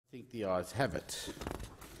I think the ayes have it.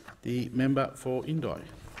 The member for Indi.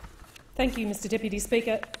 Thank you, Mr Deputy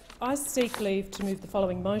Speaker. I seek leave to move the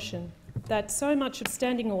following motion, that so much of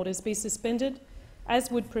standing orders be suspended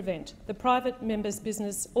as would prevent the private member's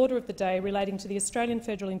business order of the day relating to the Australian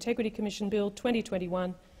Federal Integrity Commission Bill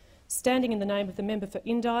 2021, standing in the name of the member for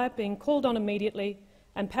Indi, being called on immediately,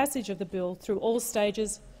 and passage of the bill through all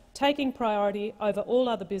stages, taking priority over all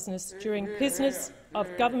other business during business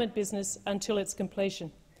of government business until its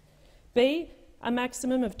completion. B. A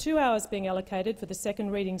maximum of 2 hours being allocated for the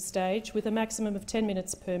second reading stage, with a maximum of 10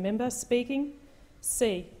 minutes per member speaking.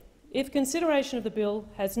 C. If consideration of the bill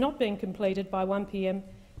has not been completed by 1 p.m,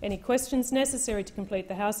 any questions necessary to complete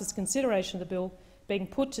the House's consideration of the bill being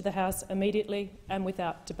put to the House immediately and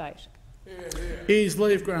without debate. Is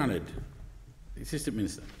leave granted? The Assistant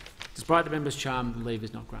Minister. Despite the member's charm, leave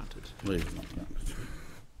is not granted. Leave is not granted.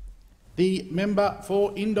 The member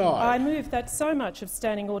for Indi. I move that so much of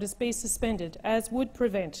standing orders be suspended as would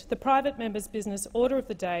prevent the private member's business order of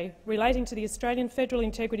the day relating to the Australian Federal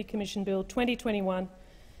Integrity Commission Bill 2021,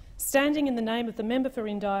 standing in the name of the member for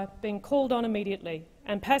Indi, being called on immediately,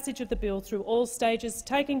 and passage of the bill through all stages,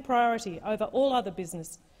 taking priority over all other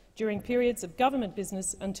business during periods of government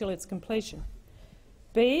business until its completion.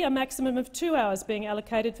 B. A maximum of 2 hours being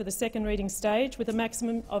allocated for the second reading stage, with a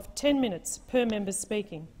maximum of 10 minutes per member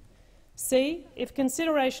speaking. C. If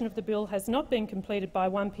consideration of the bill has not been completed by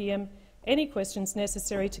 1 p.m, any questions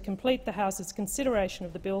necessary to complete the House's consideration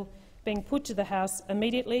of the bill being put to the House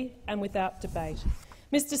immediately and without debate.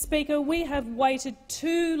 Mr Speaker, we have waited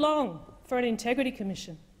too long for an Integrity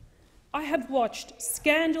Commission. I have watched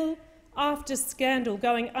scandal after scandal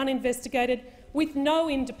going uninvestigated with no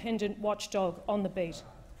independent watchdog on the beat.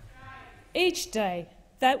 Each day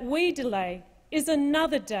that we delay is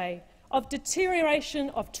another day of deterioration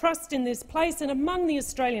of trust in this place and among the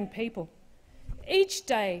Australian people. Each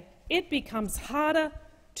day it becomes harder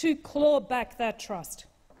to claw back that trust.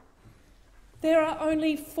 There are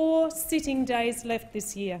only 4 sitting days left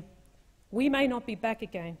this year. We may not be back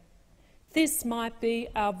again. This might be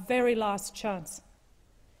our very last chance.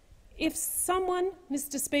 If someone,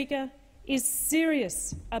 Mr Speaker, is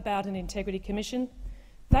serious about an Integrity Commission,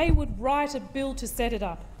 they would write a bill to set it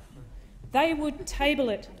up. They would table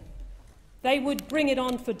it. They would bring it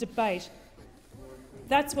on for debate.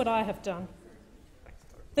 That's what I have done.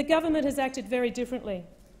 The government has acted very differently.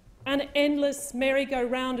 An endless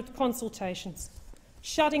merry-go-round of consultations,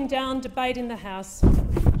 shutting down debate in the House,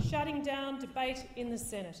 shutting down debate in the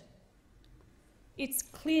Senate. It's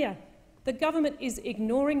clear the government is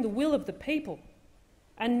ignoring the will of the people,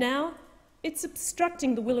 and now it's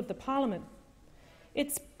obstructing the will of the parliament.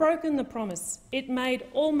 It's broken the promise it made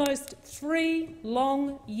almost 3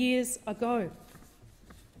 long years ago.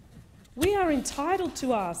 We are entitled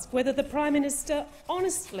to ask whether the Prime Minister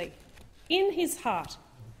honestly, in his heart,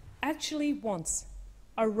 actually wants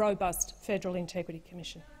a robust Federal Integrity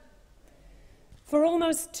Commission. For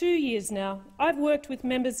almost 2 years now, I've worked with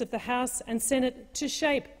members of the House and Senate to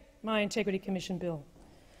shape my Integrity Commission bill.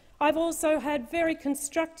 I've also had very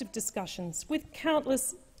constructive discussions with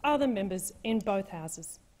countless other members in both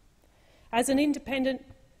houses. As an independent,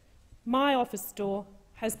 my office door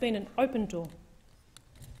has been an open door.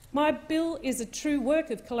 My bill is a true work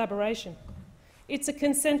of collaboration. It's a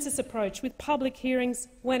consensus approach with public hearings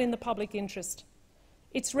when in the public interest.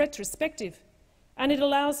 It's retrospective, and it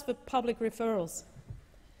allows for public referrals.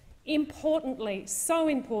 Importantly, so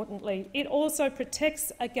importantly, it also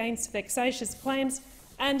protects against vexatious claims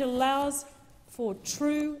and allows for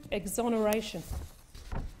true exoneration.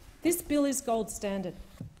 This bill is gold standard.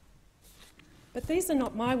 But these are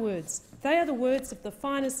not my words. They are the words of the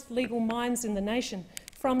finest legal minds in the nation,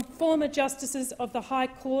 from former justices of the High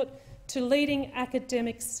Court to leading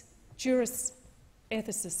academics, jurists,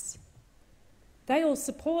 ethicists. They all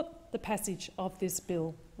support the passage of this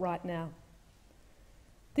bill right now.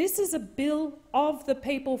 This is a bill of the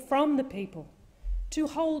people, from the people, to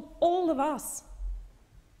hold all of us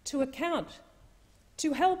to account,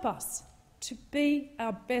 to help us to be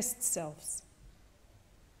our best selves.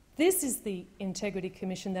 This is the Integrity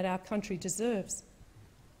Commission that our country deserves.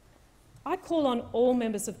 I call on all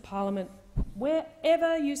members of Parliament,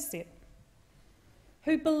 wherever you sit,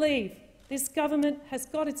 who believe this government has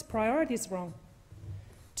got its priorities wrong,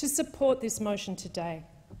 to support this motion today.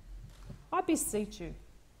 I beseech you,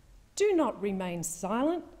 do not remain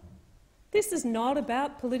silent. This is not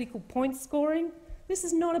about political point scoring. This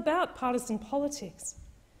is not about partisan politics.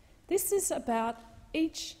 This is about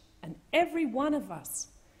each and every one of us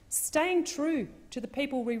staying true to the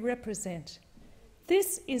people we represent.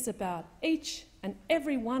 This is about each and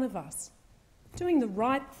every one of us doing the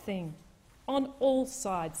right thing on all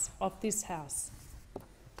sides of this House.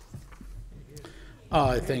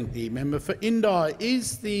 I thank the member for Indi.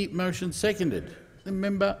 Is the motion seconded? The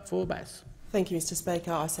member for Bass. Thank you, Mr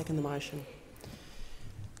Speaker. I second the motion.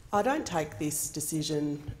 I don't take this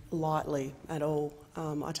decision lightly at all.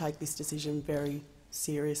 I take this decision very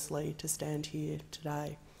seriously to stand here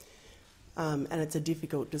today, and it's a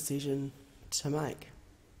difficult decision to make.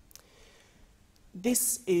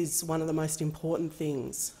 This is one of the most important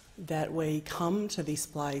things that we come to this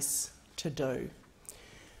place to do.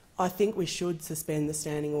 I think we should suspend the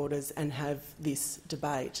standing orders and have this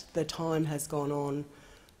debate. The time has gone on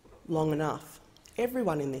long enough.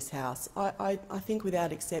 Everyone in this House, I think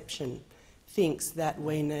without exception, thinks that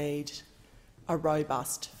we need a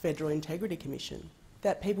robust Federal Integrity Commission,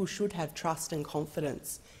 that people should have trust and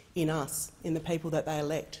confidence in us, in the people that they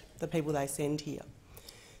elect, the people they send here.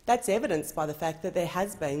 That's evidenced by the fact that there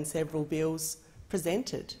has been several bills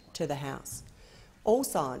presented to the House. All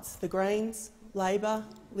sides, the Greens, Labor,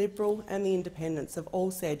 Liberal and the Independents have all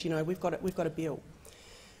said, you know, we've got a bill.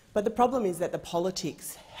 But the problem is that the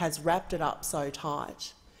politics has wrapped it up so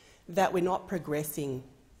tight that we're not progressing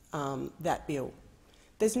that bill.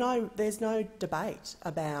 There's no debate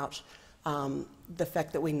about the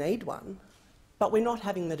fact that we need one, but we're not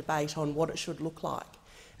having the debate on what it should look like.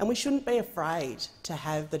 And we shouldn't be afraid to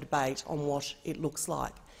have the debate on what it looks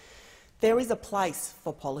like. There is a place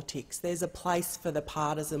for politics. There's a place for the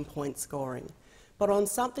partisan point scoring. But on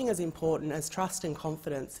something as important as trust and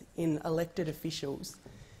confidence in elected officials,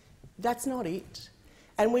 that's not it.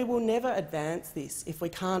 And we will never advance this if we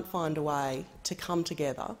can't find a way to come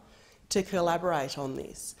together, to collaborate on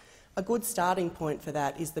this. A good starting point for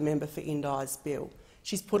that is the member for Indi's bill.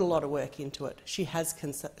 She's put a lot of work into it. She has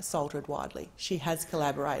consulted widely. She has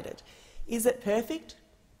collaborated. Is it perfect?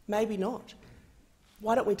 Maybe not.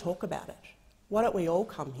 Why don't we talk about it? Why don't we all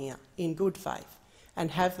come here in good faith and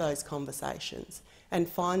have those conversations and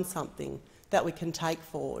find something that we can take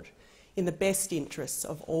forward in the best interests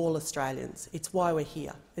of all Australians? It's why we're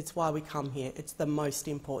here. It's why we come here. It's the most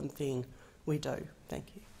important thing we do.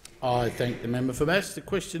 Thank you. I thank the member for Bass. The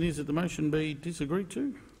question is that the motion be disagreed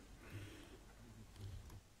to.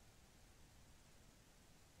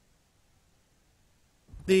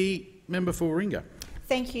 The member for Warringah.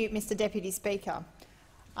 Thank you, Mr Deputy Speaker.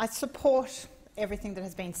 I support everything that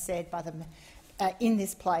has been said by them in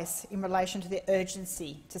this place in relation to the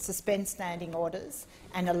urgency to suspend standing orders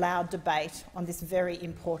and allow debate on this very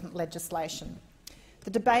important legislation.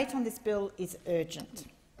 The debate on this bill is urgent,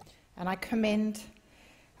 and I commend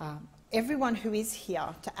everyone who is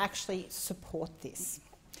here to actually support this.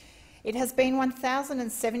 It has been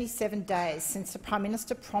 1,077 days since the Prime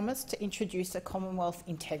Minister promised to introduce a Commonwealth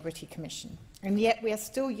Integrity Commission, and yet we are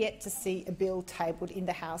still yet to see a bill tabled in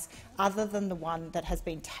the House other than the one that has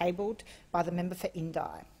been tabled by the member for Indi.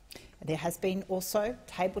 There has been also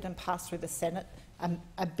tabled and passed through the Senate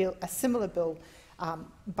a similar bill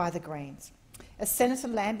by the Greens. As Senator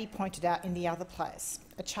Lambie pointed out in the other place,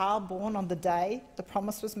 a child born on the day the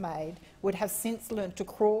promise was made would have since learned to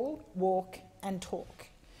crawl, walk and talk.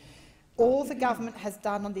 All the government has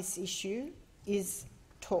done on this issue is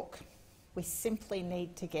talk. We simply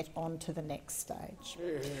need to get on to the next stage.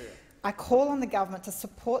 I call on the government to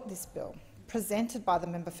support this bill presented by the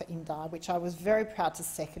member for Indi, which I was very proud to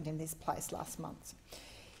second in this place last month.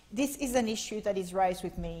 This is an issue that is raised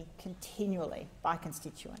with me continually by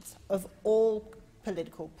constituents of all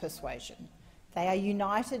political persuasion. They are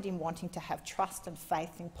united in wanting to have trust and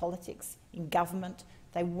faith in politics, in government.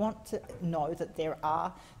 They want to know that there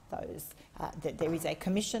are that there is a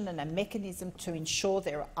commission and a mechanism to ensure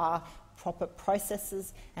there are proper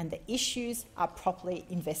processes and the issues are properly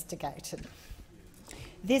investigated.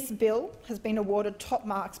 This bill has been awarded top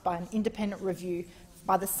marks by an independent review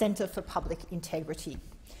by the Centre for Public Integrity.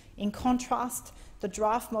 In contrast, the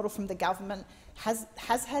draft model from the government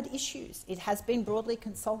has had issues. It has been broadly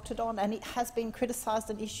consulted on and it has been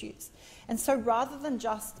criticised on issues. And so rather than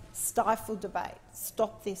just stifle debate,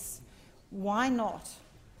 stop this, why not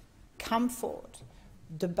come forward,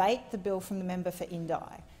 debate the bill from the member for Indi,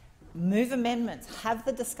 move amendments, have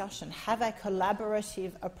the discussion, have a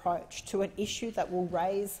collaborative approach to an issue that will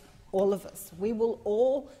raise all of us. We will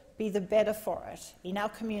all be the better for it in our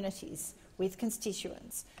communities with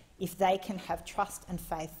constituents if they can have trust and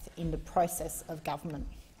faith in the process of government.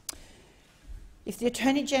 If the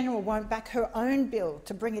Attorney-General won't back her own bill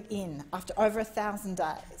to bring it in after over 1,000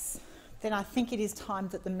 days, then I think it is time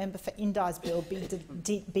that the member for Indi's bill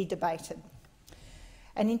be debated.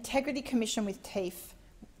 An Integrity Commission with teeth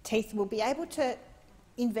will be able to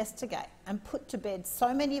investigate and put to bed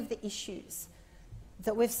so many of the issues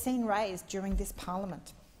that we've seen raised during this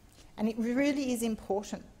parliament. and it really is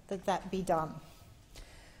important that that be done.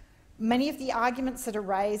 Many of the arguments that are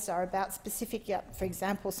raised are about specific, for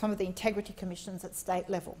example, some of the integrity commissions at state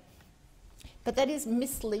level. But that is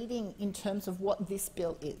misleading in terms of what this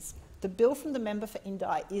bill is. The bill from the member for Indi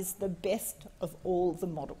is the best of all the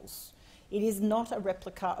models. It is not a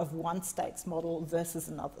replica of one state's model versus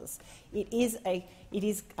another's. It is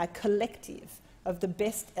a collective of the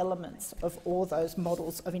best elements of all those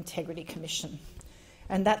models of integrity commission.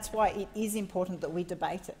 And that's why it is important that we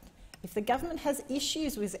debate it. If the government has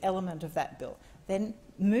issues with an element of that bill, then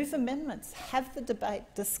move amendments, have the debate,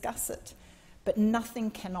 discuss it. But nothing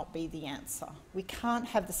cannot be the answer. We can't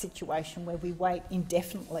have the situation where we wait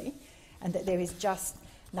indefinitely and that there is just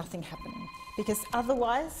nothing happening. Because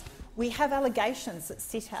otherwise, we have allegations that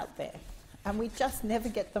sit out there and we just never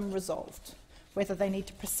get them resolved, whether they need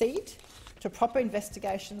to proceed to proper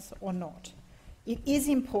investigations or not. It is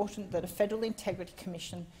important that a Federal Integrity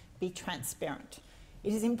Commission be transparent.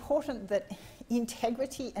 It is important that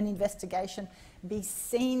integrity and investigation be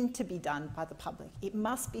seen to be done by the public. It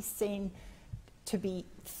must be seen to be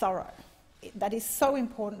thorough. That is so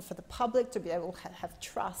important for the public to be able to have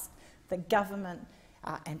trust that government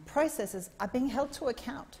and processes are being held to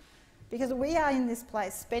account. Because we are in this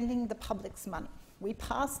place spending the public's money. We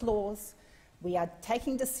pass laws, we are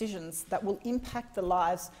taking decisions that will impact the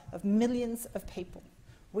lives of millions of people.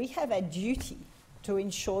 We have a duty to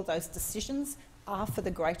ensure those decisions are for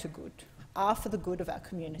the greater good, are for the good of our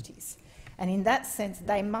communities. And in that sense,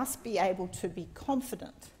 they must be able to be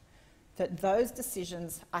confident that those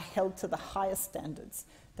decisions are held to the highest standards,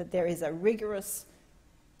 that there is a rigorous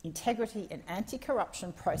integrity and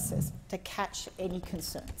anti-corruption process to catch any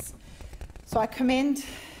concerns. So I commend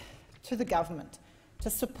to the government to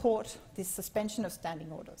support this suspension of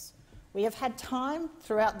standing orders. We have had time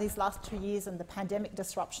throughout these last 2 years and the pandemic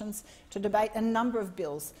disruptions to debate a number of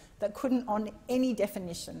bills that couldn't on any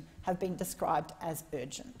definition have been described as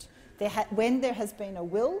urgent. When there has been a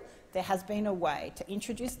will, there has been a way to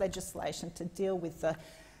introduce legislation to deal with the,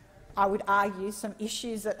 I would argue, some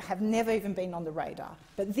issues that have never even been on the radar.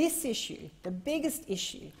 But this issue, the biggest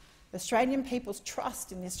issue, the Australian people's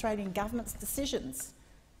trust in the Australian government's decisions,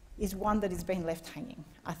 is one that is being left hanging.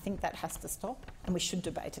 I think that has to stop, and we should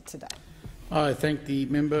debate it today. I thank the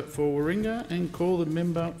member for Warringah and call the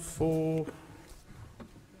member for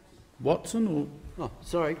Watson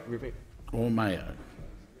Rebekha. or Mayo.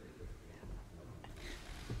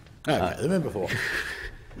 Okay, the member for.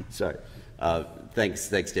 Sorry. Thanks,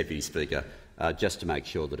 Deputy Speaker. Just to make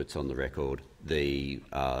sure that it's on the record, the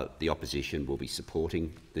opposition will be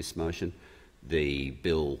supporting this motion. The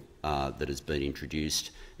bill that has been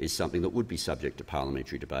introduced is something that would be subject to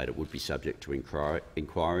parliamentary debate. It would be subject to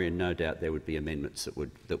inquiry, and no doubt there would be amendments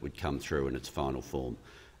that would come through in its final form.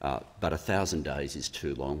 But 1,000 days is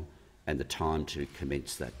too long, and the time to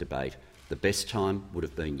commence that debate, the best time would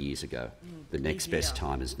have been years ago. The next best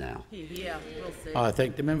time is now. I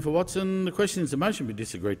thank the member for Watson. The question is the motion be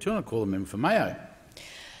disagreed to, and I call the member for Mayo.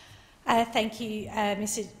 Thank you,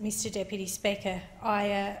 Mr Deputy Speaker.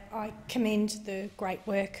 I commend the great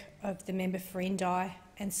work of the member for Indi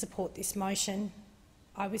and support this motion.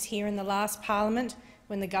 I was here in the last parliament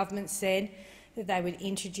when the government said that they would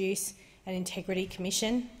introduce an integrity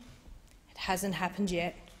commission. It hasn't happened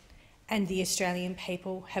yet, and the Australian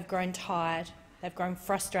people have grown tired. They've grown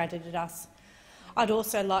frustrated at us. I'd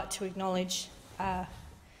also like to acknowledge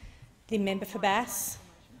the member for Bass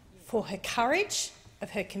for her courage,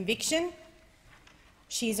 of her conviction.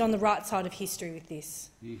 She is on the right side of history with this.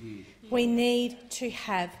 We need to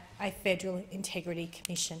have a Federal Integrity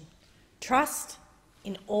Commission. Trust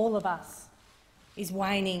in all of us is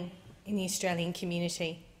waning in the Australian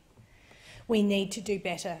community. We need to do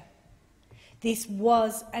better. This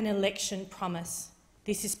was an election promise.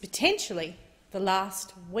 This is potentially the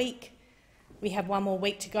last week. We have one more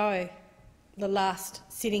week to go, the last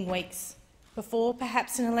sitting weeks before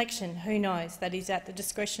perhaps an election. Who knows? That is at the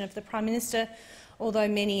discretion of the Prime Minister, although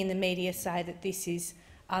many in the media say that this is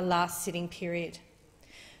our last sitting period.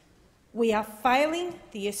 We are failing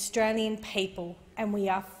the Australian people, and we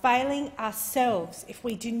are failing ourselves if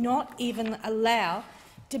we do not even allow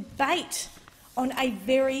debate on a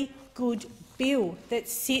very good bill that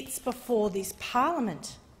sits before this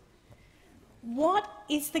parliament. What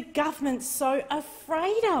is the government so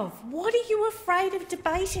afraid of? What are you afraid of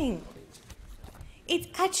debating? It's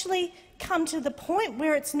actually come to the point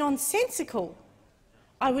where it's nonsensical.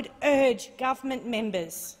 I would urge government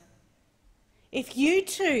members, if you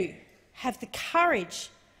too have the courage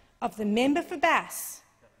of the member for Bass,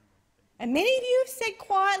 and many of you have said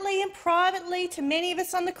quietly and privately to many of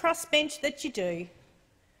us on the crossbench that you do,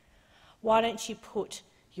 why don't you put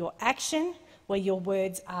your action where your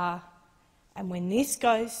words are. And when this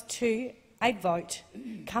goes to a vote,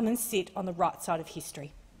 come and sit on the right side of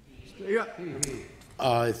history.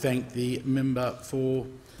 I thank the member for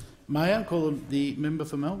Mayor. Call him the member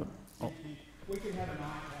for Melbourne. Oh. We can have an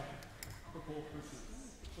ICAC before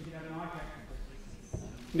Christmas. We can have an ICAC before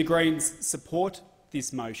Christmas. The Greens support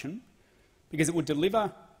this motion because it would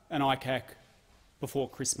deliver an ICAC before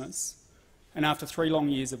Christmas, and after 3 long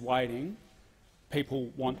years of waiting,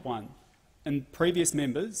 people want one. And previous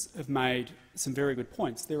members have made some very good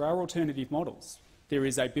points. There are alternative models. There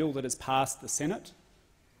is a bill that has passed the Senate,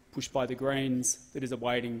 pushed by the Greens, that is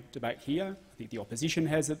awaiting debate here. I think the opposition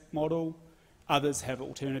has a model. Others have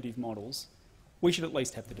alternative models. We should at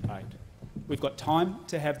least have the debate. We've got time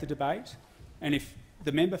to have the debate, and if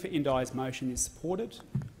the member for Indi's motion is supported,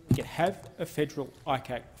 we can have a federal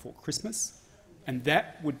ICAC before Christmas, and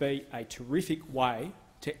that would be a terrific way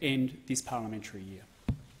to end this parliamentary year.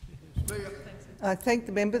 I thank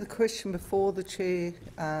the member. The question before the chair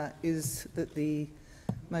is that the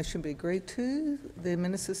motion be agreed to. The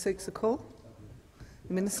minister seeks a call.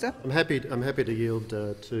 The minister. I'm happy to yield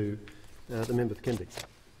to the member for Kennedy.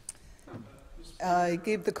 I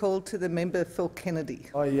give the call to the member for Kennedy.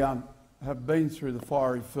 I have been through the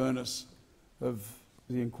fiery furnace of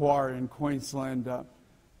the inquiry in Queensland, the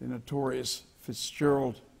notorious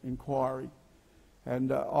Fitzgerald inquiry,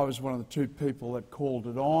 and I was one of the 2 people that called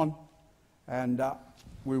it on, and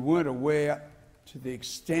we weren't aware to the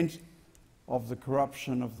extent of the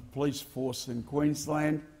corruption of the police force in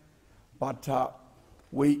Queensland, but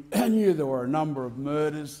we knew there were a number of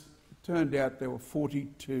murders. It turned out there were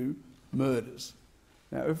 42 murders.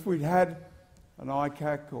 Now, if we'd had an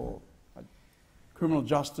ICAC or a Criminal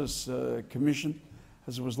Justice Commission,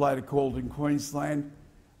 as it was later called in Queensland,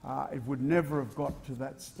 it would never have got to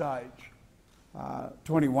that stage.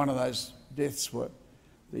 21 of those deaths were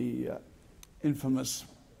the infamous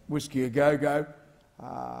Whiskey A Go-Go,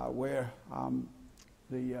 where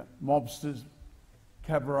the mobsters,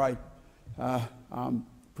 cabaret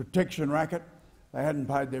protection racket, they hadn't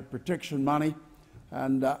paid their protection money,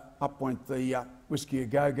 and up went the Whiskey A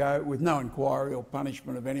Go-Go with no inquiry or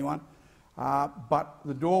punishment of anyone. But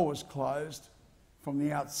the door was closed from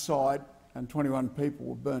the outside and 21 people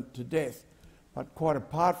were burnt to death. But quite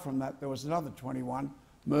apart from that, there was another 21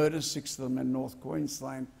 murders, 6 of them in North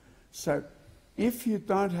Queensland. So if you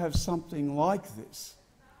don't have something like this,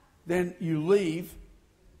 then you leave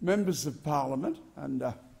members of parliament, and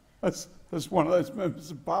as one of those members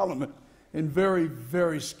of parliament, in very,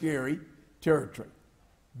 very scary territory.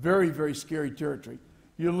 Very, very scary territory.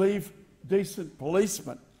 You leave decent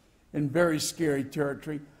policemen in very scary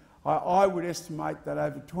territory. I would estimate that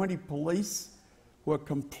over 20 police were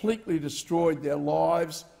completely destroyed their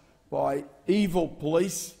lives by evil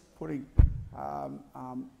police putting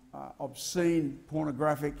obscene,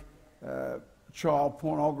 pornographic child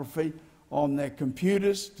pornography on their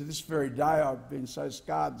computers. To this very day, I've been so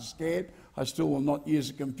scarred and scared, I still will not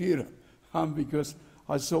use a computer because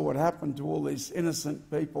I saw what happened to all these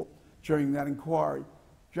innocent people during that inquiry.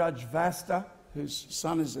 Judge Vasta, whose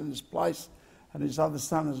son is in this place, and his other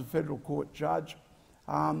son is a federal court judge,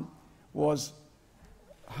 was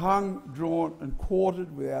hung, drawn and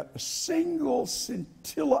quartered without a single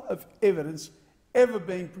scintilla of evidence ever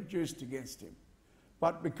being produced against him.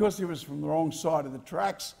 But because he was from the wrong side of the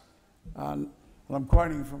tracks, and I'm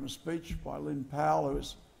quoting from a speech by Lynn Powell, who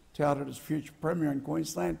was touted as future Premier in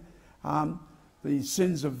Queensland, the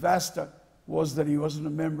sins of Vasta was that he wasn't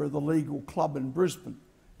a member of the legal club in Brisbane.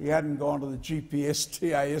 He hadn't gone to the GPS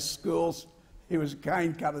TAS schools. He was a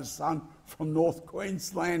cane cutter's son from North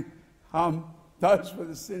Queensland. Those were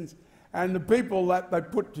the sins. And the people that they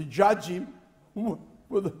put to judge him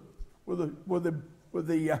were the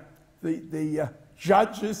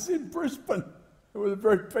judges in Brisbane. They were the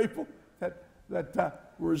very people that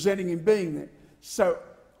were resenting him being there. So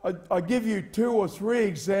I give you 2 or 3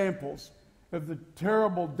 examples of the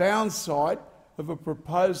terrible downside of a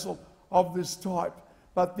proposal of this type.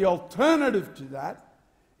 But the alternative to that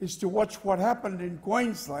is to watch what happened in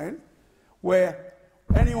Queensland, where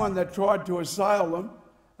anyone that tried to assail them,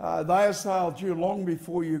 they assailed you long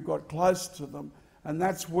before you got close to them. And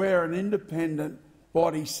that's where an independent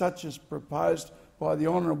body, such as proposed by the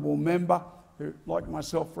honourable member, who, like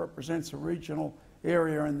myself, represents a regional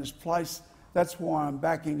area in this place, that's why I'm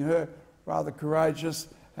backing her rather courageous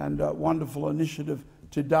and wonderful initiative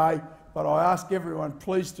today. But I ask everyone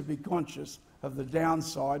please to be conscious of the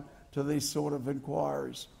downside to these sort of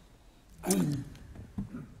inquiries.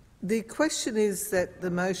 The question is that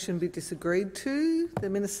the motion be disagreed to. The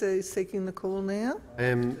minister is seeking the call now. I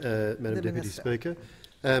am, Madam Deputy Speaker.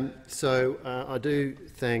 I do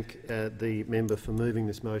thank the member for moving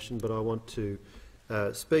this motion, but I want to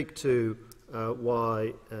speak to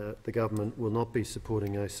why the government will not be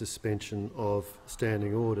supporting a suspension of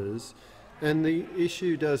standing orders. And the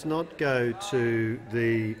issue does not go to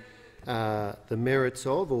the merits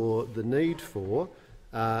of or the need for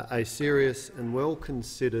a serious and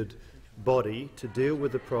well-considered body to deal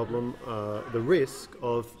with the problem, the risk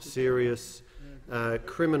of serious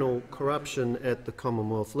criminal corruption at the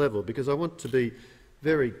Commonwealth level. Because I want to be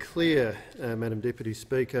very clear, Madam Deputy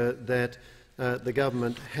Speaker, that the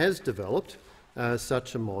government has developed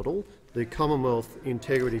such a model, the Commonwealth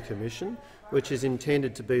Integrity Commission, which is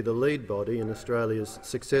intended to be the lead body in Australia's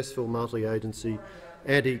successful multi-agency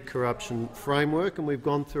anti-corruption framework. And we've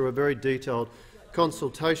gone through a very detailed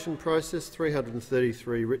consultation process,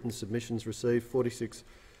 333 written submissions received, 46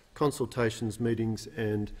 consultations, meetings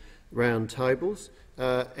and round tables,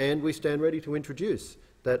 and we stand ready to introduce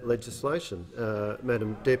that legislation.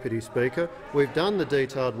 Madam Deputy Speaker, we've done the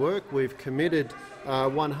detailed work. We've committed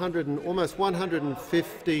almost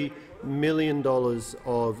 $150 million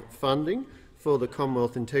of funding for the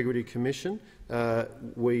Commonwealth Integrity Commission.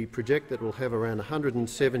 We project that we'll have around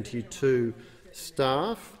 172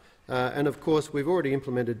 staff. And of course, we've already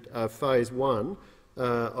implemented phase 1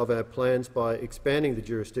 of our plans by expanding the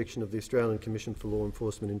jurisdiction of the Australian Commission for Law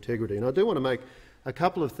Enforcement Integrity. And I do want to make a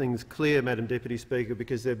couple of things clear, Madam Deputy Speaker,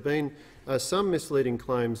 because there have been some misleading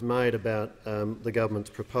claims made about the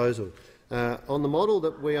government's proposal. On the model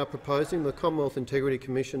that we are proposing, the Commonwealth Integrity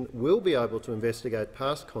Commission will be able to investigate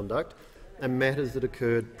past conduct and matters that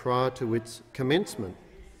occurred prior to its commencement.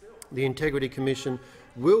 The Integrity Commission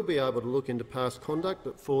will be able to look into past conduct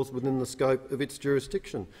that falls within the scope of its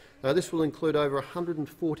jurisdiction. This will include over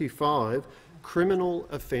 145 criminal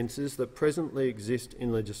offences that presently exist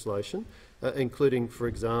in legislation, including, for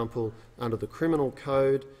example, under the Criminal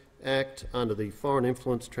Code Act, under the Foreign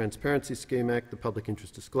Influence Transparency Scheme Act, the Public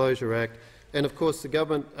Interest Disclosure Act, and of course the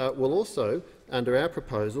government will also, under our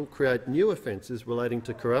proposal, create new offences relating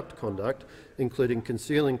to corrupt conduct, including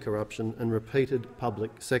concealing corruption and repeated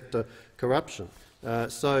public sector corruption.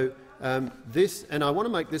 And I want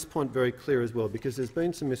to make this point very clear as well, because there's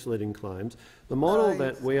been some misleading claims. The model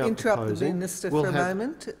that we are interrupt proposing the Minister for a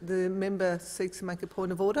moment. The member seeks to make a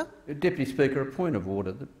point of order. Deputy Speaker, a point of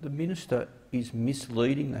order. The Minister is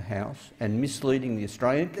misleading the House and misleading the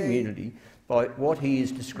Australian community by what he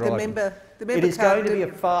is describing. It is going to be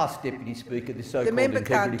a farce, Deputy Speaker, this so-called Integrity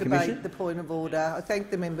Commission. The member can't debate the point of order. I thank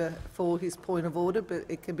the member for his point of order, but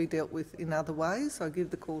it can be dealt with in other ways. I give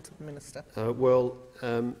the call to the Minister.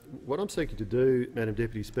 What I'm seeking to do, Madam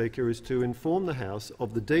Deputy Speaker, is to inform the House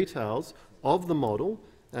of the details of the model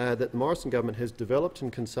that the Morrison government has developed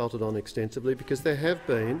and consulted on extensively, because there have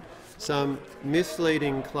been some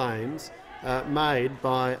misleading claims made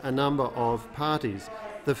by a number of parties.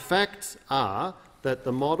 The facts are that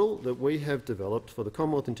the model that we have developed for the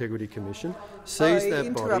Commonwealth Integrity Commission sees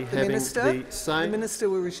that body having the same— The Minister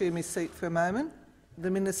will resume his seat for a moment.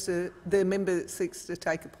 The member seeks to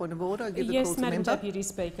take a point of order. I give the call to the member. Yes, Madam Deputy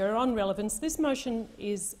Speaker. On relevance, this motion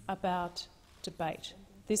is about debate.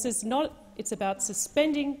 This is not. It's about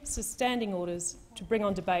suspending standing orders to bring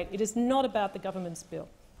on debate. It is not about the government's bill.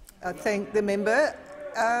 I thank the member.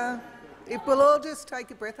 If we'll all just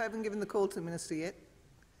take a breath, I haven't given the call to the Minister yet.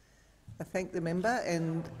 I thank the member,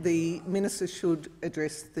 and the Minister should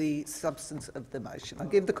address the substance of the motion. I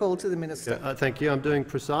give the call to the Minister. Thank you. I'm doing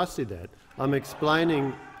precisely that. I'm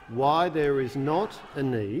explaining why there is not a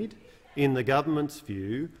need, in the government's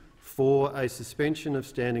view, for a suspension of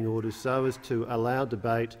standing orders so as to allow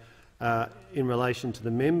debate in relation to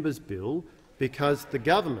the member's bill, because the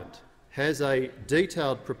government has a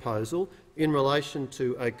detailed proposal in relation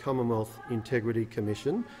to a Commonwealth Integrity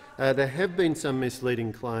Commission. There have been some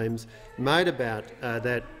misleading claims made about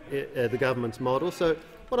the government's model. So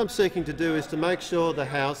what I'm seeking to do is to make sure the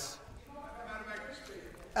House—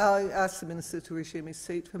 I'll ask the Minister to resume his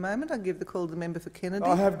seat for a moment. I'll give the call to the member for Kennedy.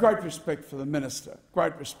 I have great respect for the Minister,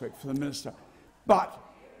 but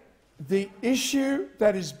the issue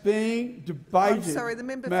that is being debated— I'm sorry, the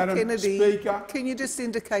member Madam for Kennedy, Speaker, can you just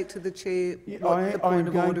indicate to the Chair what the point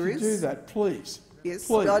of order is? I'm going to do that, please. Yes,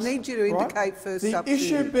 please. I need you to indicate first up. The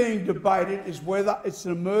issue being debated is whether it's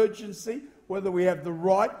an emergency, whether we have the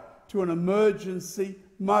right to an emergency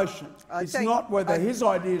motion. It's not whether his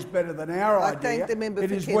idea is better than our idea. Thank the member it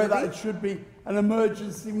for is Kennedy. whether it should be an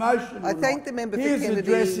emergency motion. I thank the member for Kennedy.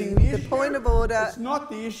 Addressing the issue. Point of order. It's not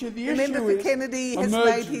the issue. The issue member for is Kennedy has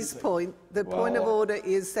emergency. made his point. The point of order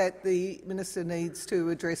is that the minister needs to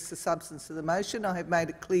address the substance of the motion. I have made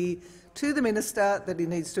it clear to the minister that he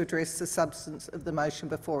needs to address the substance of the motion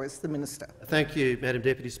before us. The minister. Thank you, Madam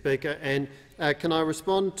Deputy Speaker. And can I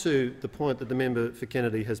respond to the point that the member for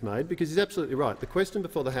Kennedy has made? Because he's absolutely right. The question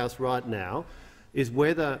before the House right now is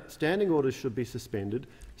whether standing orders should be suspended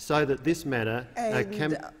so that this matter can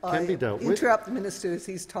be dealt with. I interrupt the minister as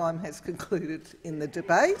his time has concluded in the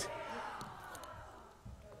debate.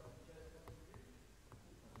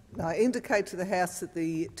 I indicate to the House that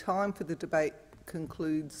the time for the debate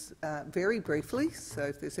concludes very briefly, so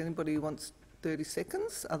if there's anybody who wants 30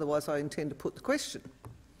 seconds, otherwise I intend to put the question.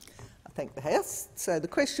 I thank the House. So the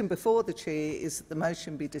question before the Chair is that the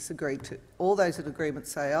motion be disagreed to. All those in agreement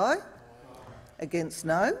say aye. Against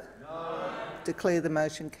no? No. Declare the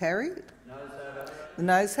motion carried. The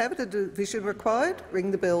noes have it. A division required. Ring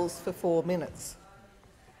the bells for 4 minutes.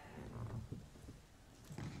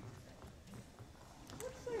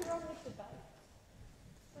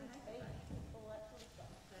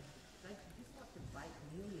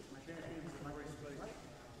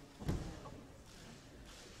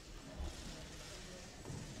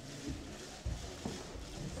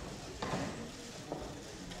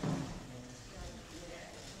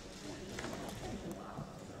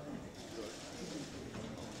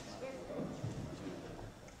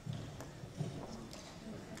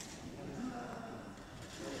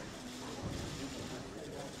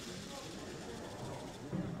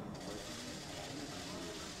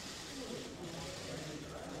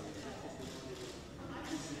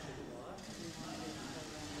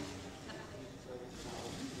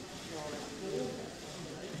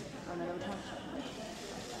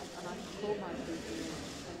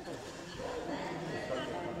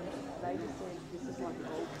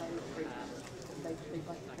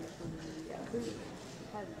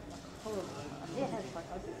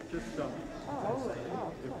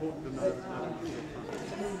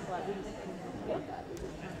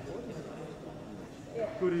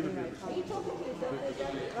 Good interview. Are you talking to yourself?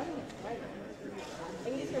 Are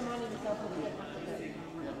you just reminding yourself of the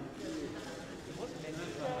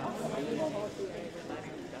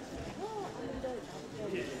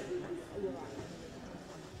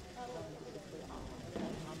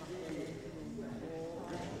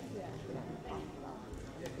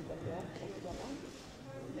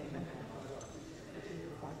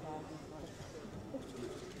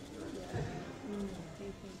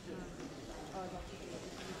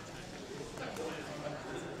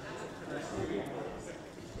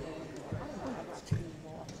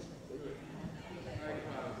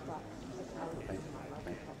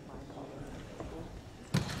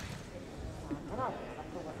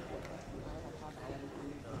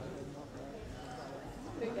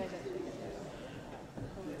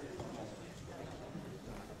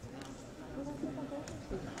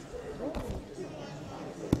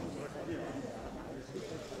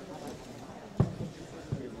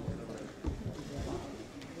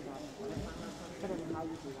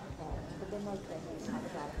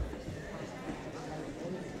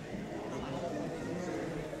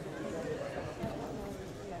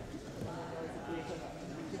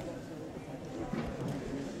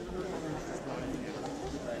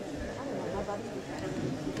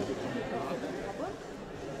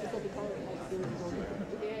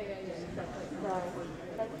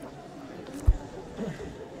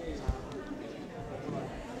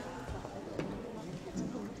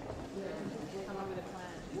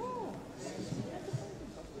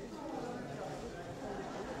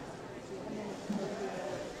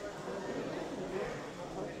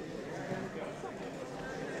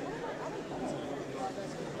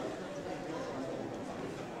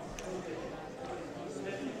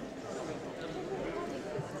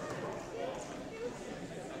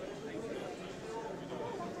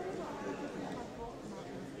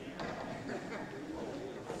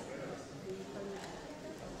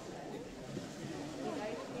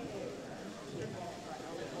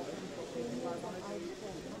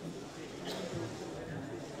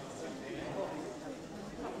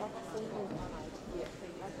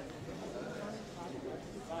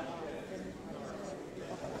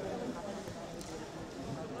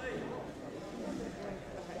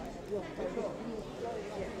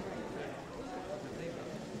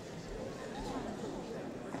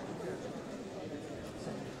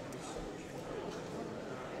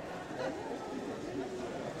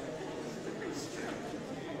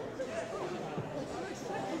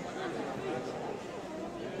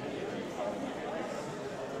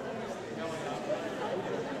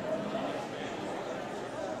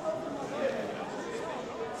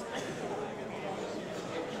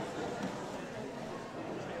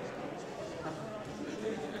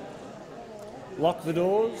Lock the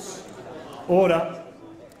doors. Order.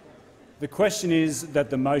 The question is that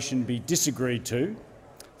the motion be disagreed to.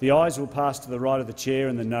 The ayes will pass to the right of the chair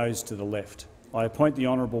and the noes to the left. I appoint the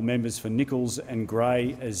honourable members for Nichols and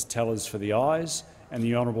Gray as tellers for the ayes and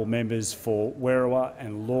the honourable members for Werriwa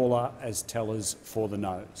and Lawler as tellers for the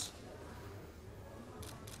noes.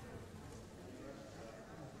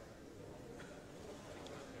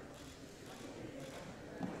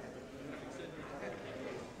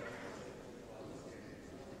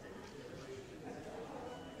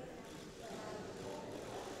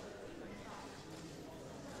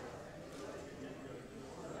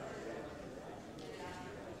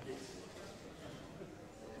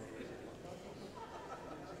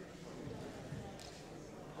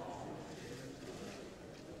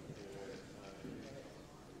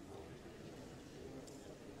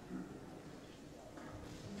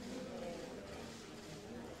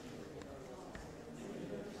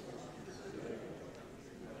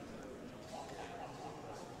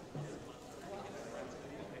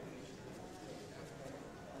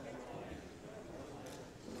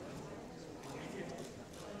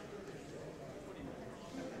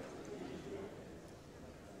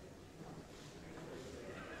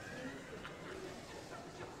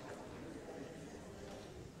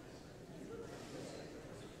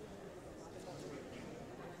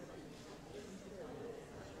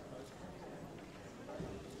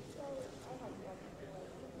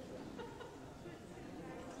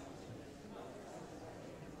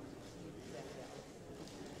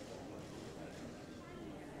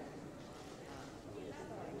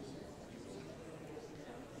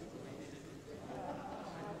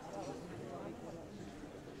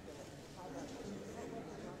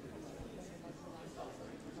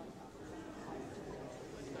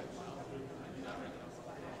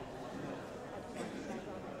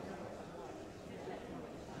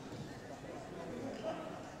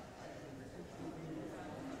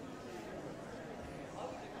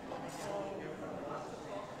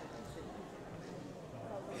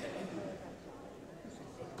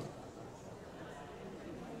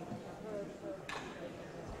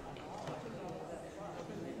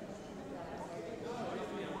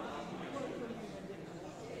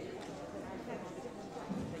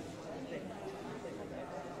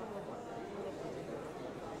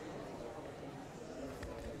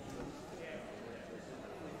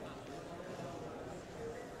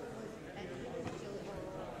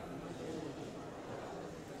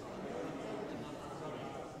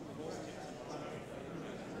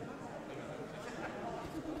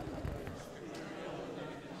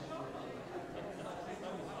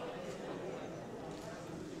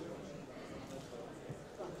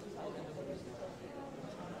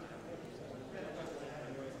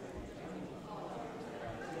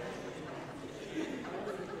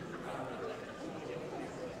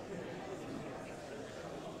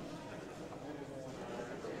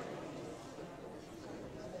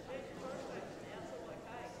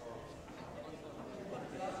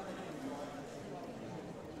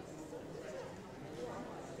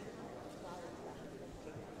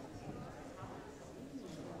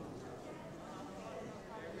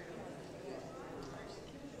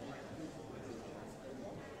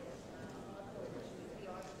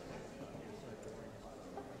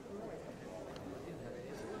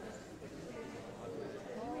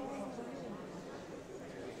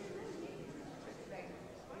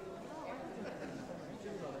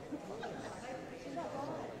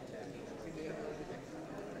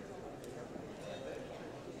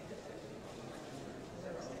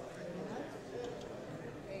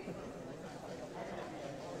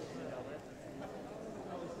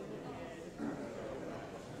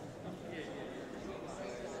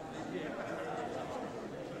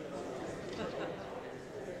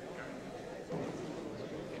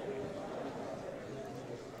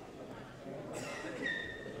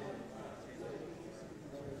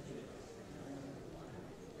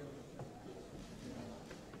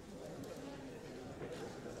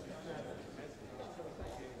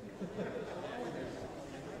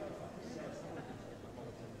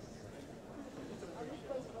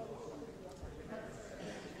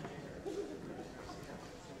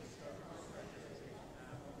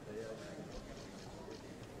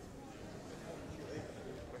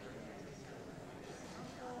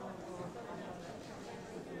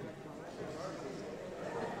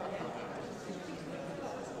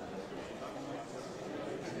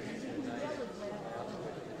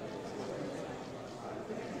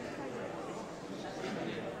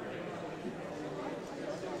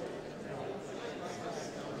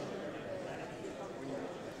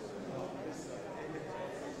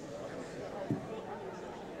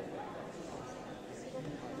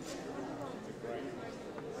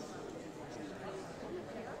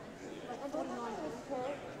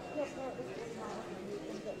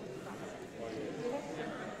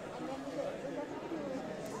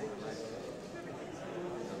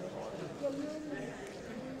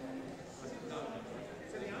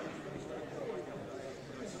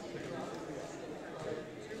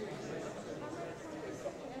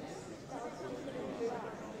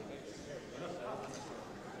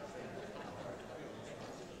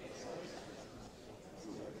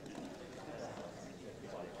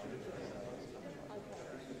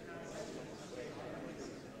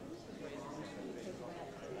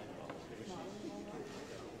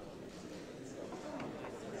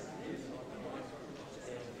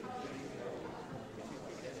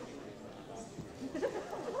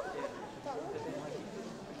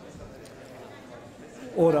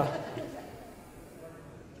 Order.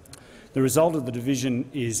 The result of the division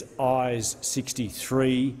is ayes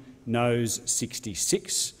 63, noes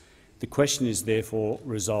 66. The question is therefore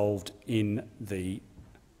resolved in the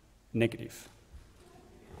negative.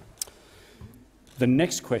 The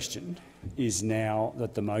next question is now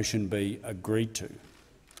that the motion be agreed to.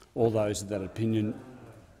 All those of that opinion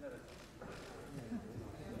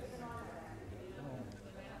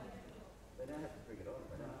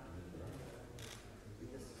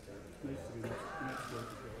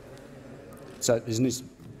so there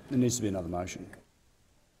needs to be another motion.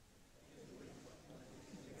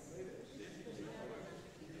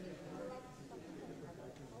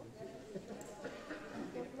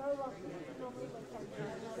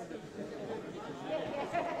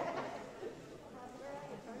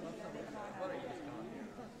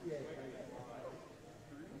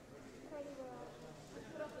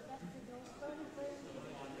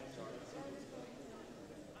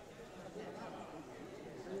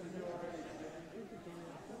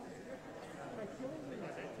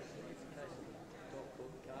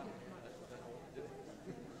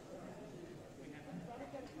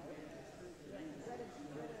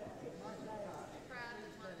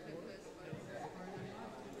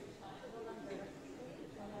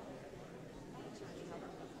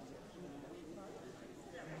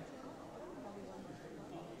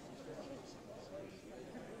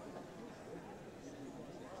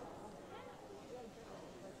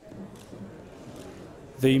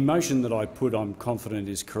 The motion that I put, I'm confident,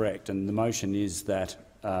 is correct, and the motion is that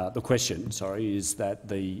the question, sorry, is that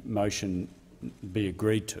the motion be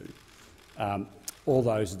agreed to. All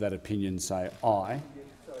those of that opinion say aye.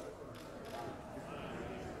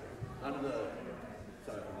 Under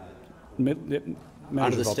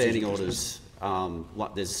the standing orders,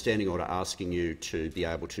 there's a standing order asking you to be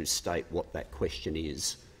able to state what that question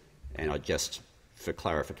is, and I just, for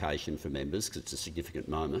clarification for members, because it's a significant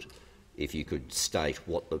moment, if you could state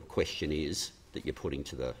what the question is that you're putting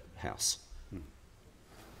to the House.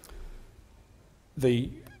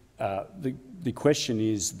 The question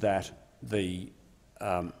is that the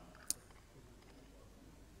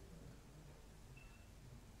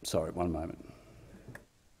sorry, one moment.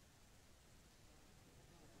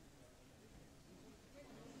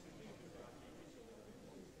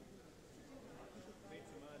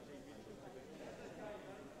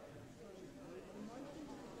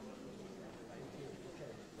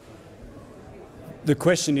 The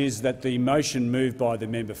question is that the motion moved by the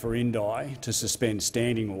member for Indi to suspend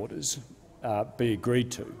standing orders be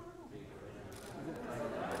agreed to.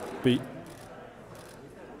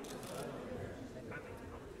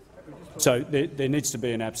 So there needs to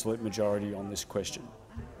be an absolute majority on this question.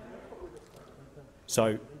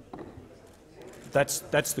 So that's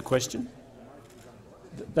the question.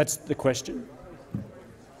 That's the question.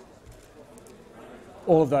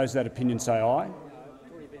 All of those that opinion say aye.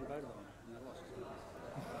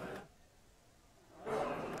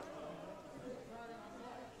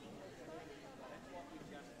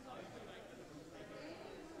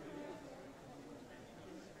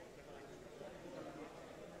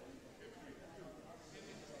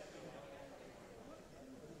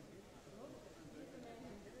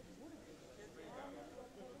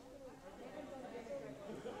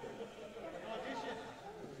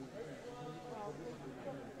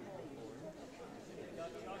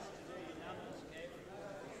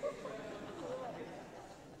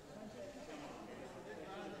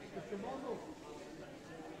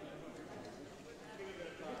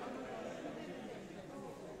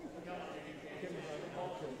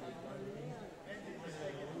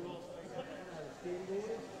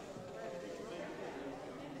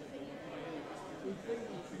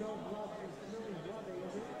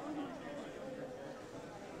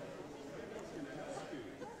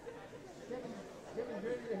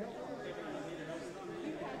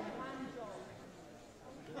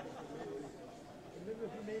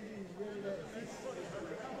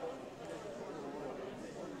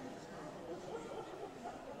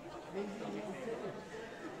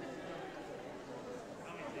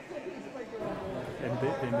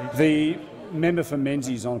 The member for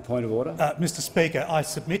Menzies is on a point of order. Mr Speaker, I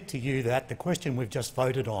submit to you that the question we've just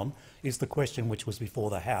voted on is the question which was before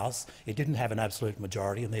the House. It didn't have an absolute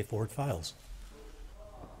majority and therefore it fails.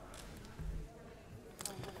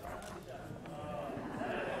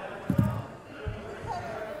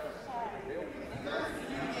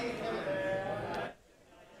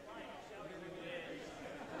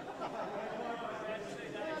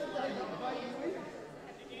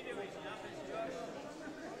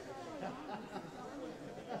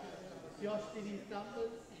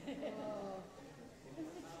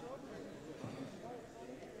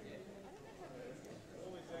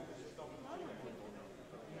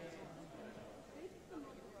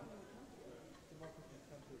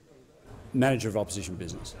 Manager of Opposition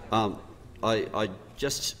Business. I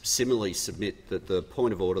just similarly submit that the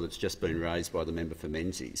point of order that's just been raised by the member for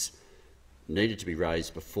Menzies needed to be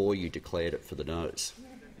raised before you declared it for the noes.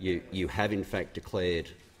 You have in fact declared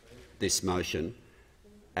this motion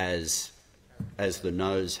as the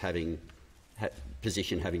noes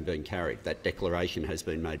position having been carried. That declaration has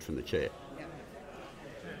been made from the chair.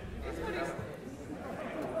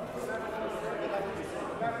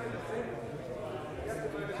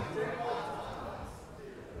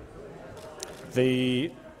 The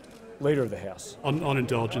Leader of the House. On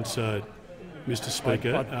indulgence, Mr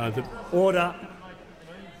Speaker. Order.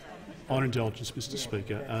 On indulgence, Mr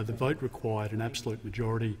Speaker. The vote required an absolute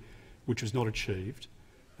majority, which was not achieved,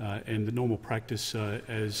 and the normal practice,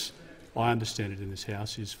 as I understand it in this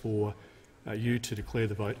House, is for you to declare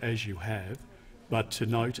the vote as you have, but to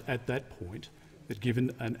note at that point that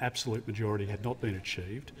given an absolute majority had not been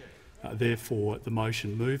achieved, therefore the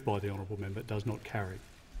motion moved by the honourable member does not carry.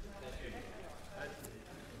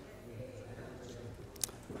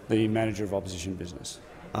 The Manager of Opposition Business.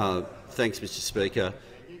 Thanks, Mr Speaker.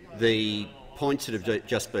 The points that have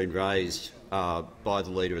just been raised by the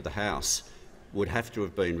Leader of the House would have to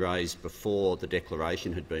have been raised before the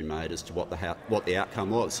declaration had been made as to what the outcome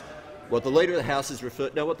was. What the Leader of the House has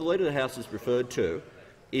referred to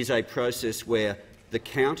is a process where the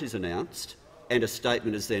count is announced and a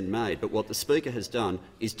statement is then made. But what the Speaker has done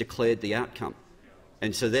is declared the outcome.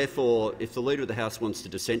 And so, therefore, if the Leader of the House wants to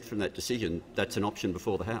dissent from that decision, that's an option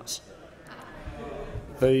before the House.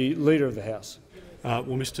 The Leader of the House. Well,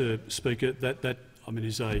 Mr Speaker, that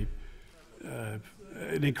is an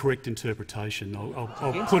incorrect interpretation.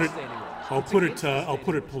 I'll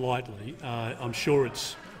put it politely. I'm sure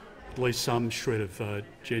it's at least some shred of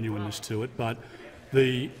genuineness to it, but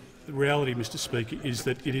the reality, Mr Speaker, is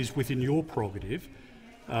that it is within your prerogative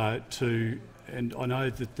and I know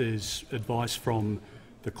that there's advice from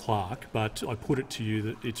the clerk, but I put it to you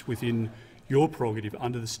that it's within your prerogative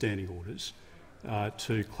under the standing orders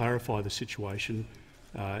to clarify the situation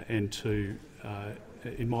and to,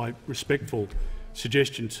 in my respectful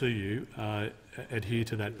suggestion to you, adhere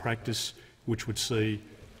to that practice, which would see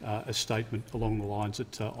a statement along the lines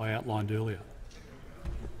that I outlined earlier.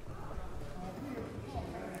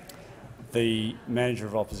 The Manager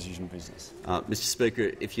of Opposition Business. Mr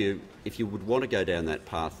Speaker, if you would want to go down that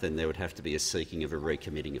path, then there would have to be a seeking of a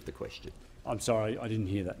recommitting of the question. I'm sorry, I didn't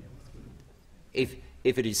hear that. If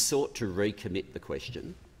it is sought to recommit the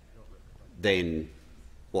question, then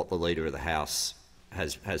what the Leader of the House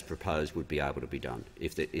has proposed would be able to be done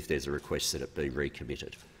if there's a request that it be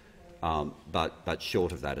recommitted. But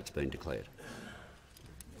short of that, it's been declared.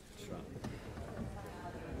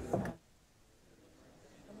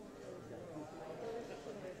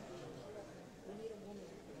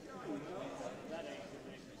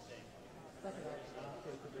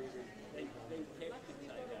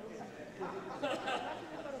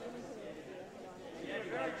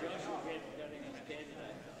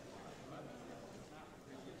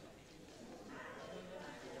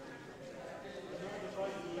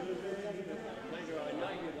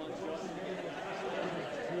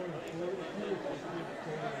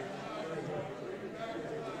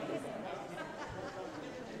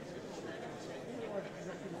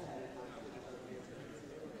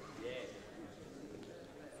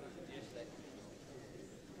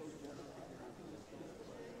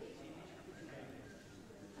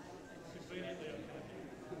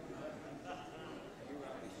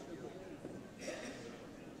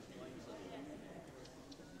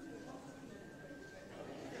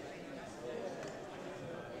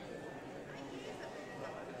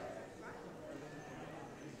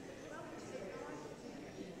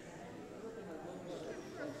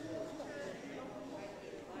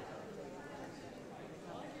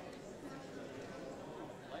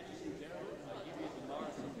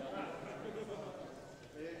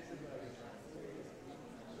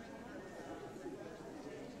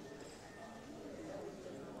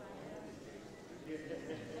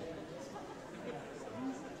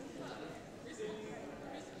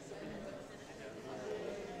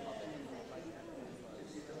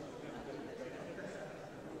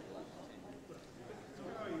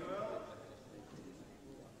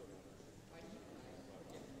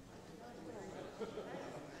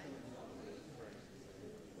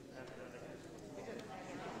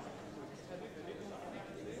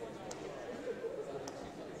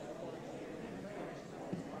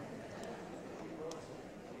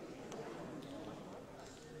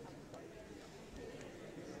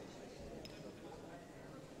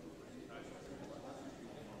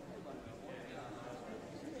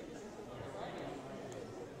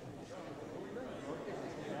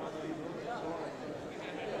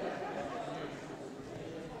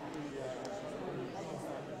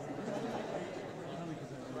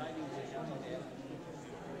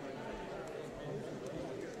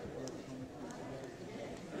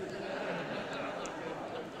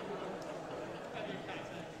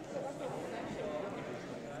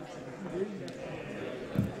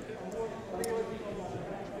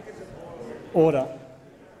 Order.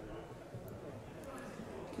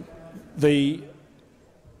 The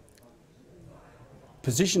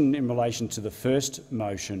position in relation to the first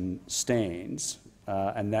motion stands,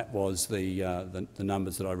 and that was the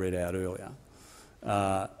numbers that I read out earlier.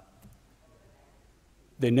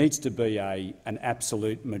 There needs to be an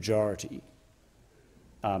absolute majority,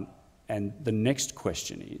 and the next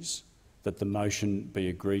question is that the motion be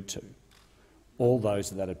agreed to. All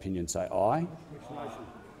those of that opinion say aye.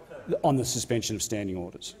 On the suspension of standing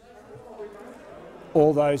orders.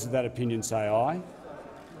 All those of that opinion say aye.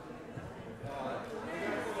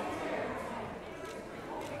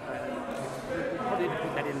 Probably need to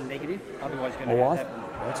put that in the negative, otherwise going to happen.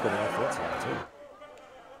 That's got our thoughts on it too.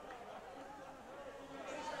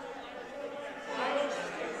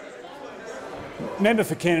 Member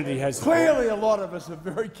for Kennedy has the Clearly a lot of us are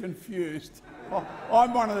very confused.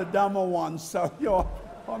 I'm one of the dumber ones, so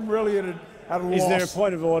I'm really at a loss. Is there a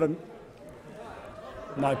point of order?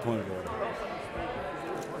 No point of order.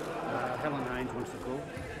 Helen Haines wants to call.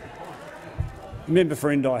 Member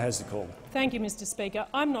for Indi has the call. Thank you, Mr Speaker.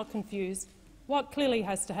 I'm not confused. What clearly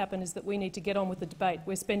has to happen is that we need to get on with the debate.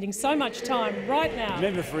 We're spending so much time right now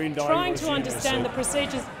Member for Indi trying to understand the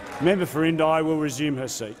procedures. Member for Indi will resume her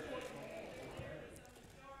seat.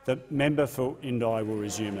 The member for Indi will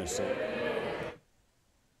resume her seat.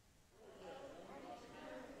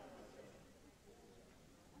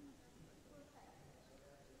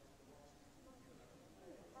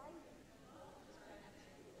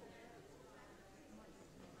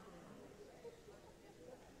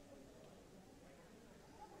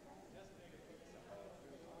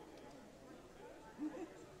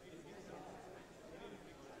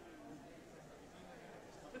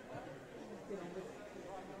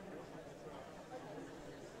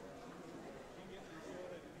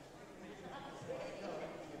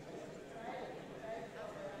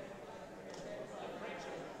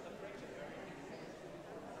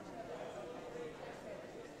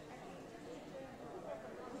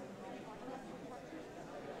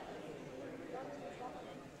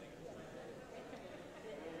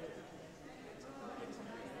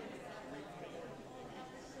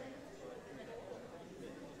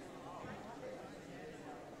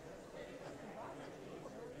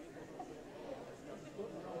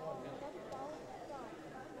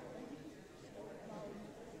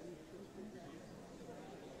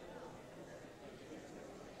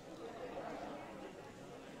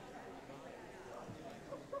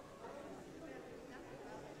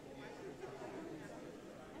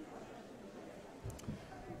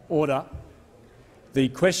 Order. The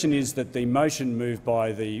question is that the motion moved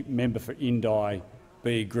by the member for Indi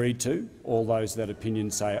be agreed to. All those that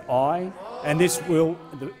opinion say aye, and this will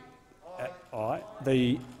aye.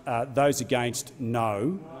 Those against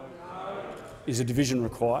no. Is a division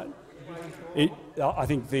required? I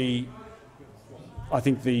think the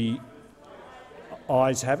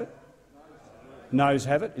ayes have it. Noes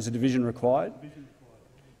have it. Is a division required?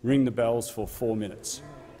 Ring the bells for 4 minutes.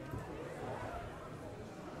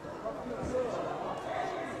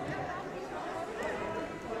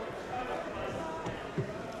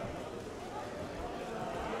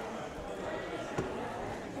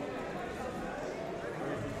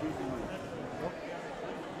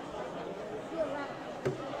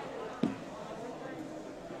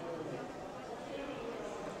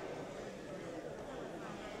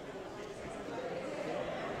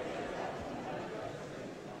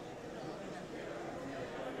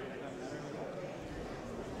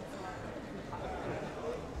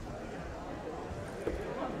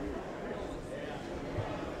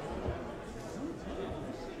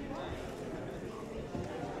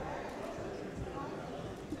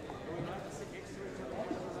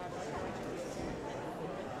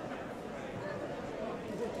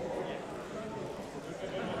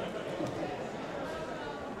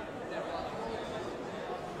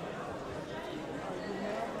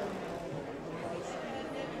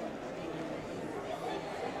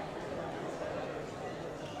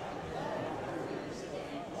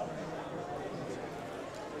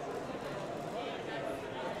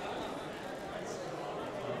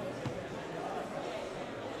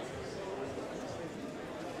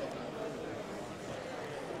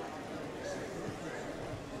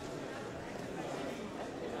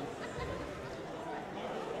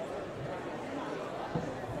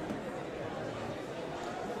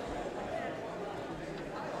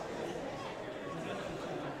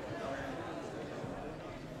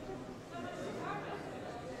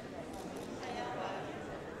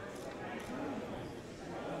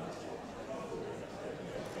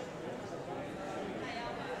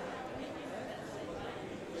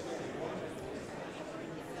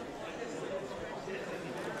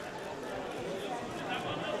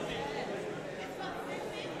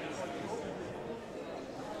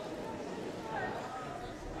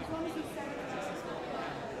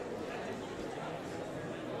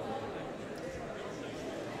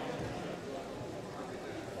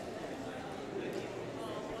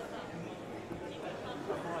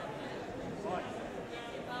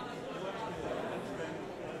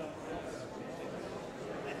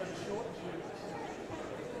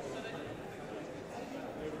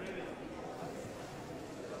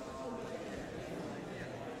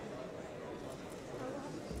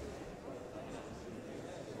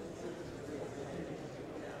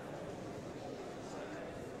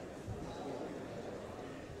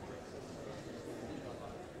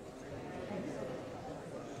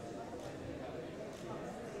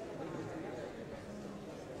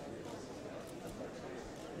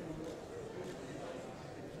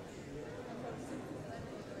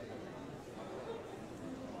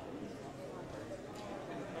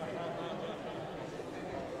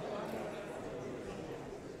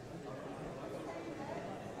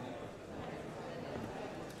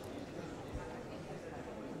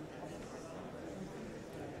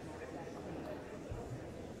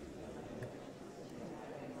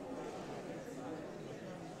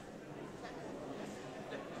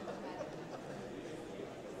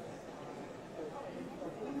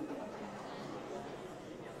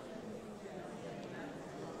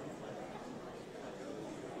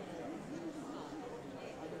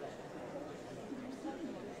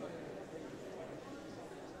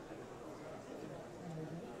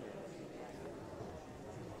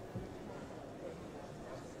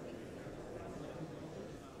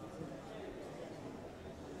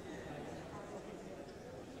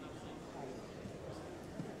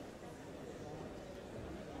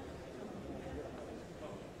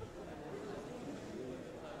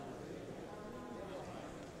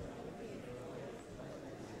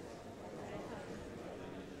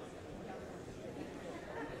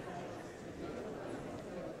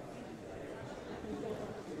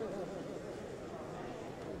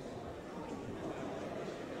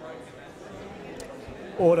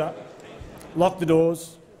 Order. Lock the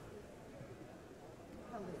doors.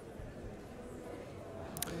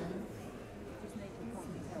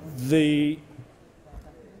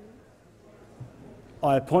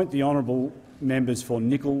 I appoint the honourable members for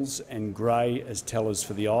Nichols and Gray as tellers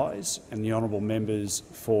for the ayes, and the honourable members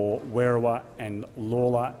for Werriwa and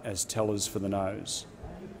Lawler as tellers for the noes.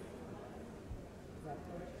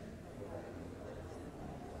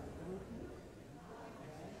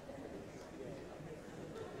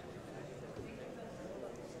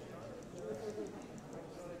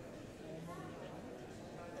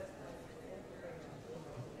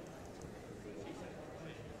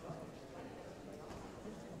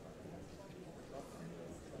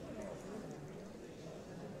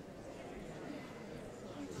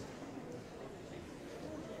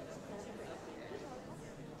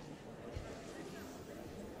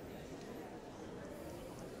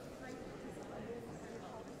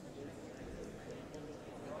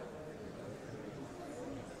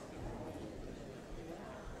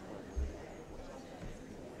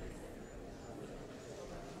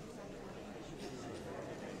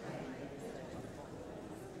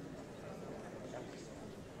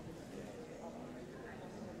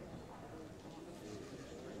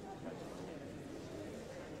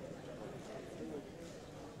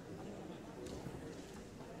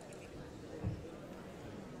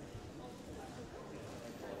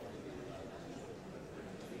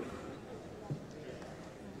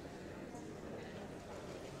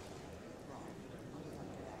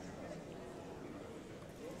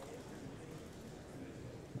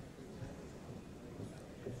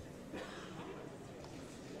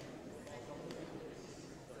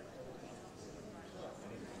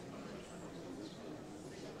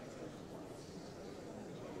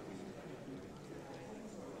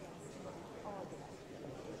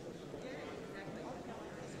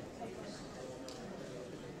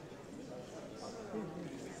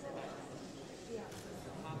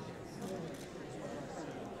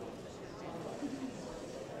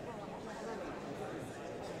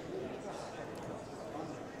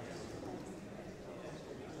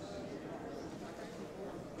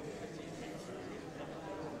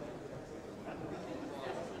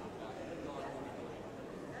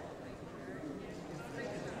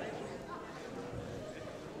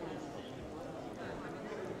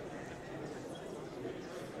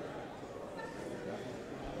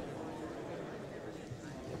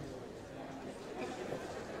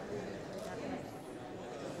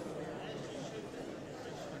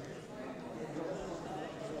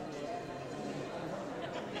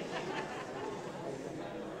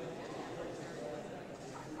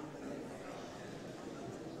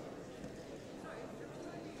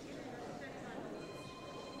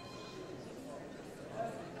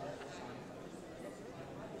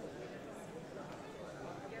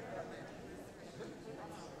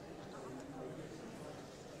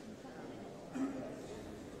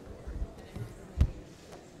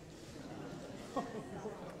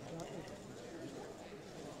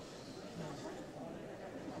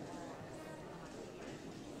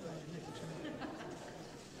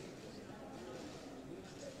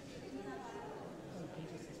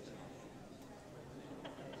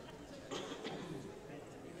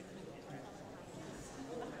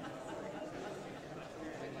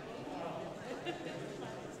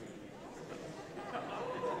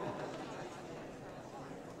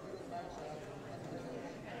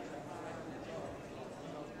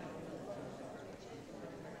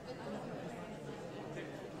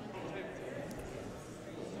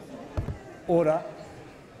 Order.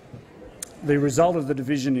 The result of the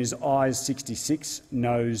division is ayes 66,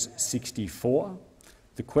 noes 64.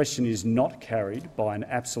 The question is not carried by an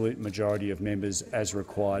absolute majority of members as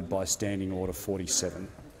required by Standing Order 47.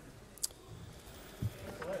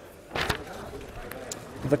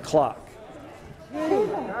 The Clerk.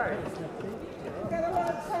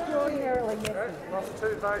 Lost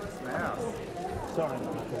 2 votes now. Sorry.